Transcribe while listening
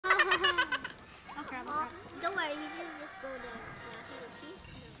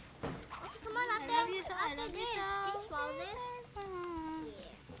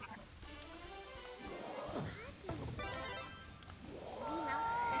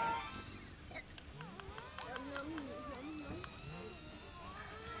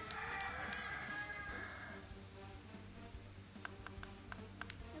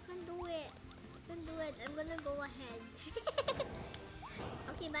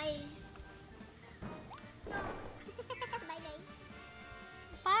Bye. No. Bye bye.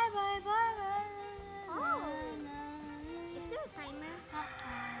 Bye bye bye bye. Oh. Is there a timer?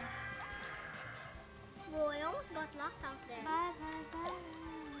 Whoa, I almost got locked out there. Bye bye bye.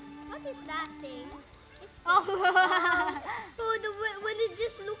 What is that thing? It's Oh. Oh, when it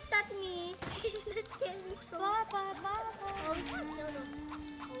just looked at me. That scared me so. Bye bye bye bye. Oh, we can't kill them.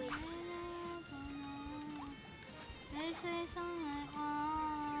 Oh wait. They say something like,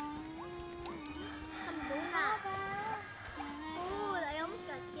 Some donut. Oh, I almost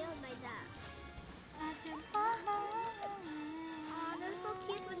got killed by that. Oh, they're so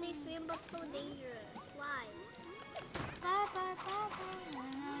cute when they swim, but so dangerous. Why? I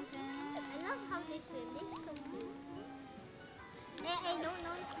love how they swim. They're so cute. Hey, no,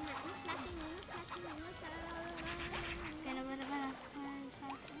 it's smacking me.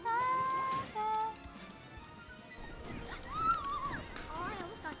 Oh, I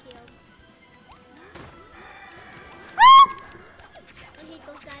almost got killed. I hate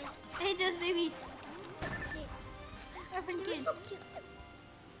those guys. I hate those babies. Orphan They're kids. so cute.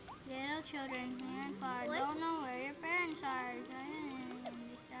 Little children, and far, don't know where your parents are.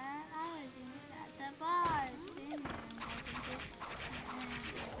 At the bar, singing.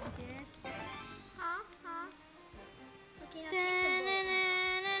 Huh? Okay, now take the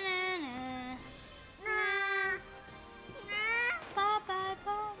Bye.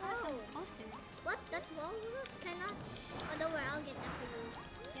 Oh. What? That walrus cannot? Oh, don't worry, I'll get that for you.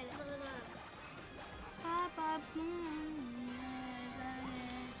 Get it.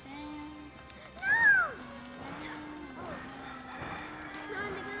 No,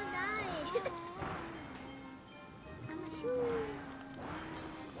 they're gonna die. I'm a shoe.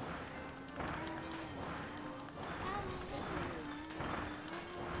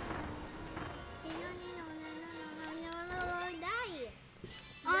 Die.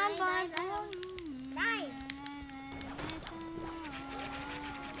 Die.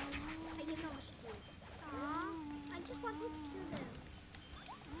 I give them a screw. Aw, I just want to kill them.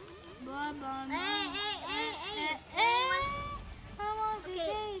 Hey. I'm on Okay,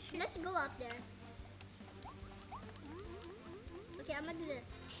 vacation. let's go out there. Okay, I'm gonna do this.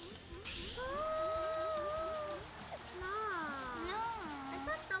 No. No. I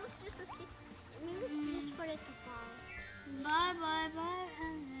thought that was just a secret. Maybe it's just for it to fall. Bye.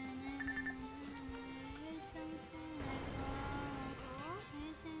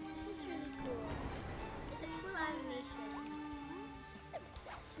 This is really cool. It's a cool animation.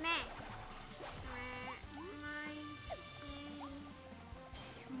 Smack.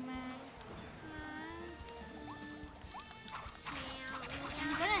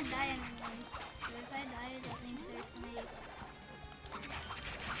 I'm gonna die anyways. So if I die, that means there's gonna be...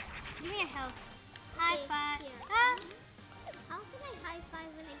 Give me your health. High Okay, five. here. Ah! How can I high five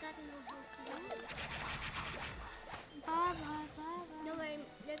when I got no health? Bye. No,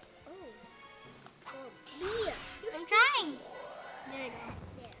 oh, B. I'm trying. There you go.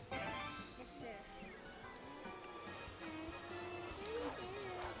 There. Yes, sir.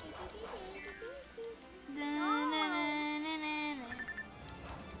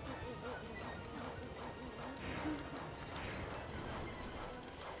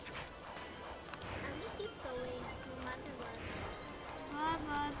 I'll just keep going, no matter what.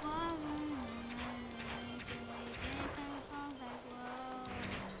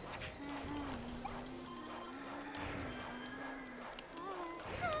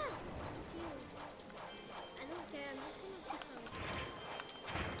 I don't care, I'm just gonna keep going.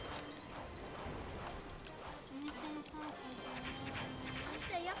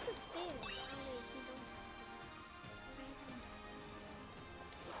 You have to spin. Oh, wait, you don't.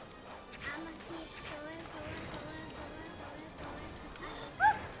 I'm gonna keep going.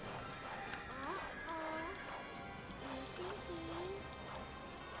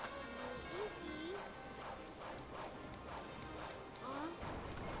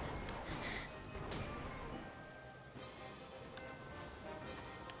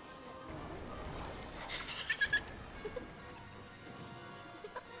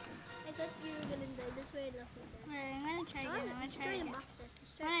 I thought you were gonna die. That's why I left you there. Wait, I'm gonna try again. Destroy the boxes.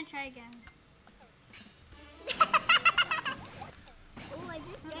 I'm gonna try again. Oh, I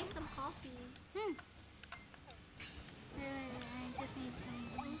just drank some coffee. Wait, I just need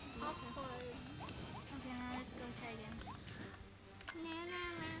some Popcorn. Okay, now let's go try again. Na, na,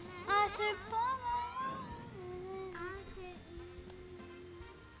 na, na, I said I said,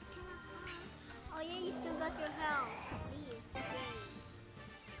 oh yeah, you still got your health. Please.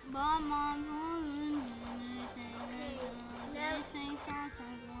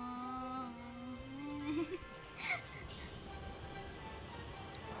 Yay.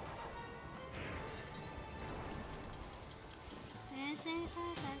 sing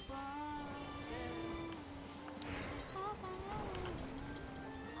songs like wow.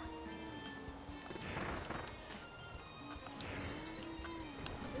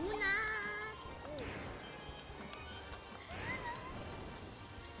 Una.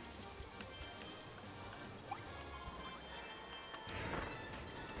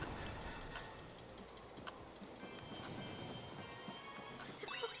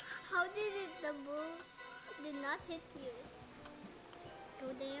 How did it? The bull did not hit you. Go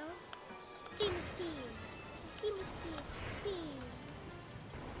down. Steam, steam, steam, steam, spin,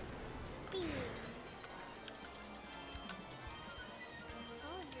 spin.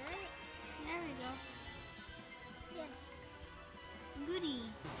 Oh, there. There we go. Yes. Goody.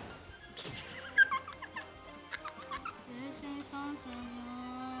 Sing songs like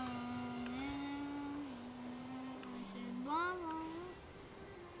wow. I said wow.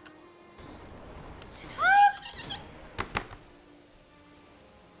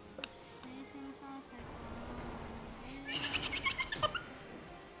 Sing songs like wow.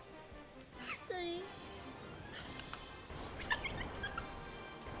 Sorry.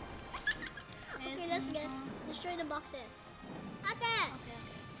 Okay, let's destroy the boxes. Ate! Okay.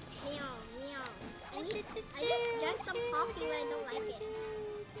 Meow, meow. I just drank some coffee but I don't like it.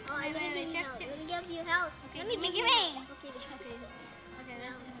 Oh, I'm gonna give you help. I'm gonna give you help. Okay, Let me give give me. you help. Okay, Okay. Okay, Now,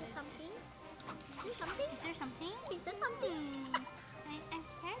 that's is there okay. something? Is there something? Is there something? Is there something? I'm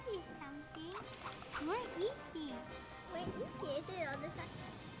sure there's something. Where is he? Where is he? Is it the other side?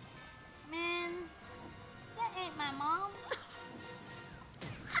 Man, that ain't my mom.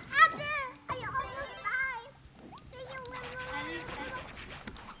 Ate! I almost died!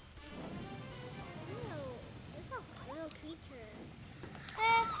 Ew, there's a little creature.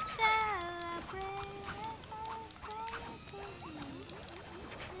 Let's celebrate.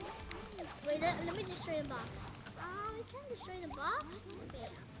 Wait, let me destroy the box. We can't destroy the box? Wait.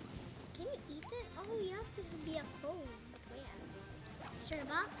 Can you eat it? Oh, you have to be a clone. Wait. Destroy the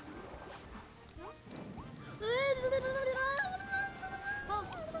box? Oh.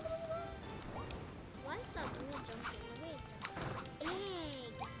 Why is that blue jumping? Wait.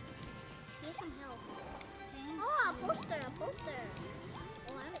 Egg. Here's some help. Oh, a poster. A poster.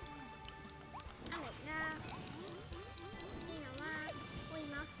 Oh, I like that. You know what? Wait,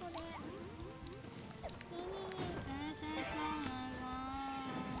 mouthful there.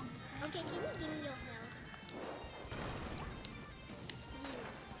 Okay, can you give me your help?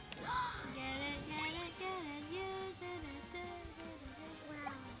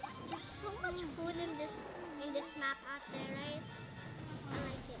 Wow, there's so much food in this map out there, right? I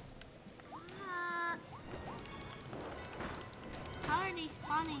like it. How are they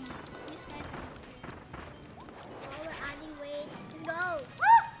spawning? These guys are While we're adding weight, let's go.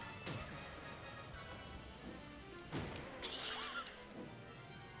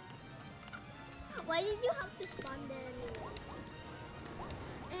 Why did you have to spawn there anyway?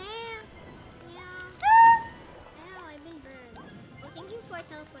 Yeah. Ow, I've been burned. Well, thank you for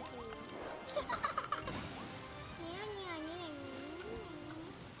teleporting me.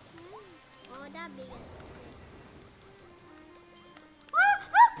 Oh, that big.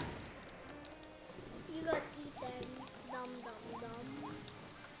 You got eaten. Dum dum dum.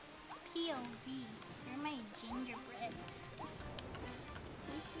 POV. You're my gingerbread.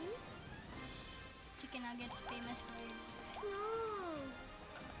 Excuse me? Chicken nuggets famous words. No.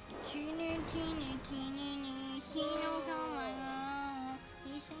 Teeny, teeny, teeny, he knows how I love.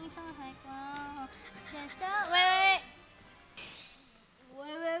 He sings songs like wow. Just wait.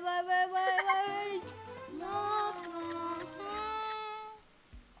 Wait. No.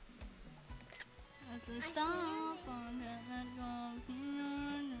 Stop.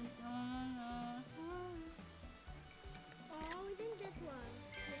 Oh, we didn't get one.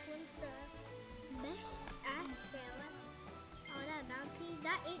 This one's the best ass salad. Oh, that bouncy.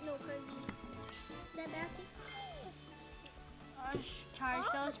 That ain't no Kirby. That bouncy. Charge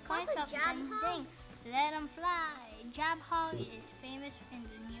Oh, those points Papa up Jab and Hog. sing. Let 'em fly. Jab Hog is famous in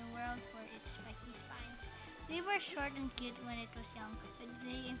the New World for its spiky spines. They were short and cute when it was young, but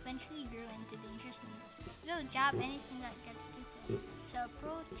they eventually grew into dangerous moves. It'll jab anything that gets too close, so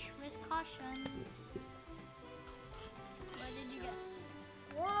approach with caution. What did you get?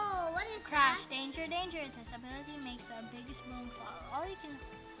 Whoa, what is Crash, that? danger, danger. This ability makes the biggest boom fall.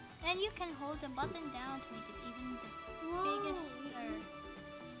 And you can hold the button down to make it even the biggest stir.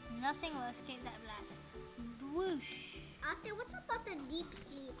 Nothing will escape that blast. Whoosh. Ate, what's about the deep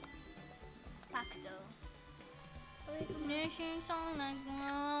sleep? Pacto. Oh, wait, come on. Nation song like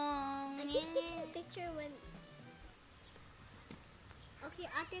wow. I keep taking a picture when... Okay,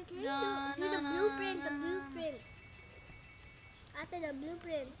 Ate, can you do the blueprint, the blueprint? Ate, the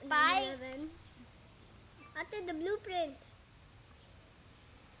blueprint. Bye. 9/11. Ate, the blueprint.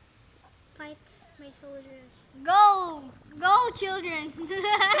 Fight my soldiers. Go! Go, children! Who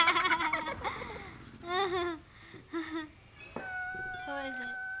is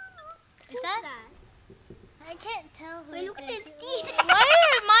it? Is Who's that? that? I can't tell who Wait, it look at is. his teeth. Why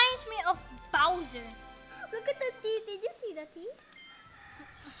it reminds me of Bowser? Look at the teeth. Did you see the teeth?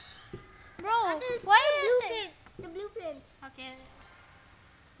 Bro, Ate, it's why the is it? blueprint? The blueprint. Okay.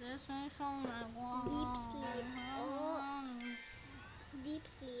 This one's on my wall. Deep sleep. Oh. Deep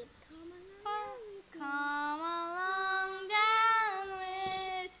sleep. Come along down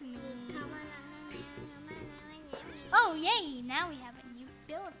with me. Come on. Oh, yay! Now we have a new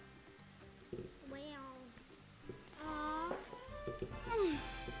build. Wow.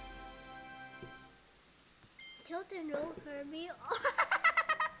 Tilt and roll Kirby.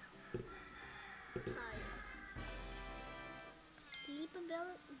 Sorry. Sleep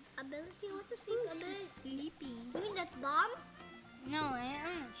ability? What's a sleep ability? Sleepy. You mean that bomb? No,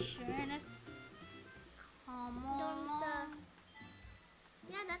 I'm not sure. That's come Don't along.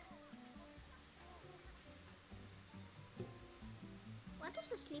 Yeah, that. What is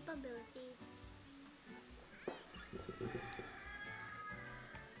the sleep ability?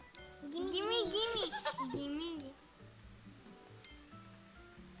 Gimme.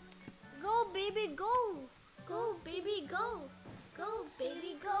 Go, baby, go. Go, baby, go. Go,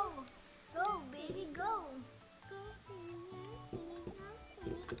 baby, go. Go, baby, go.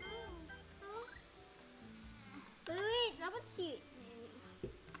 Wait, dapat si...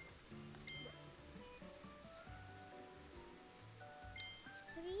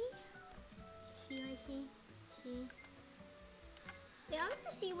 Three? See. Wait, I want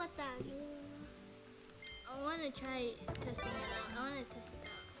to see what's that. I want to try testing it out.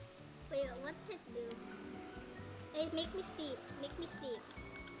 Wait, what's it do? Hey, make me sleep.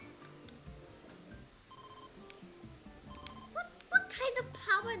 What kind of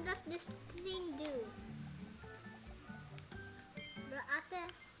power does this thing do? Bro, Ate,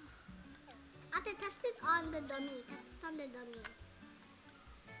 test it on the dummy. Test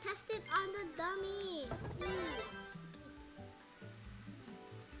it on the dummy, please.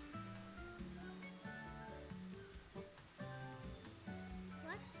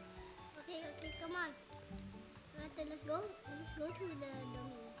 What? Okay, come on. Ate, let's go to the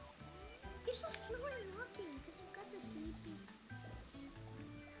dummy. You're so slow in walking because you got the sleepy.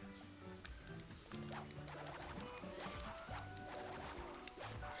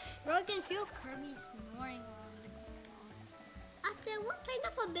 Bro, I can feel Kirby snoring on the ground. Ate, what kind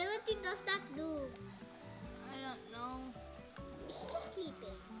of ability does that do? I don't know. He's just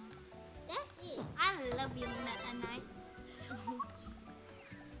sleeping. That's it. I love you, Meta Knight.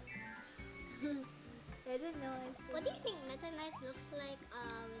 I didn't know. What do you think Meta Knight looks like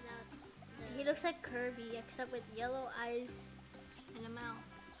without the... He looks like Kirby, except with yellow eyes and a mouth.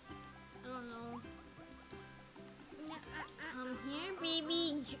 I don't know. Come here,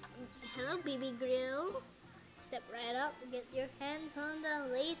 baby. Hello, baby grill. Step right up. Get your hands on the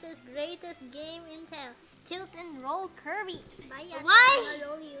latest, greatest game in town. Tilt and roll Kirby. Bye, Ate. Why? I'll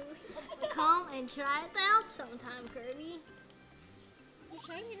roll you. Come and try it out sometime, Kirby. You're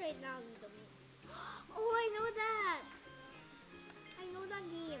trying it right now, Dummy. Oh, I know that. I know that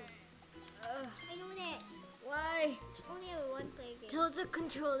game. I know that. Why? It's only a one-player game. Tilt the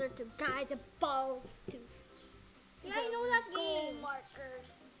controller to guide the balls to... Yeah, I know that goal game.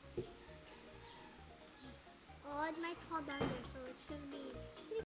 markers. Oh, it might fall down there, so it's gonna be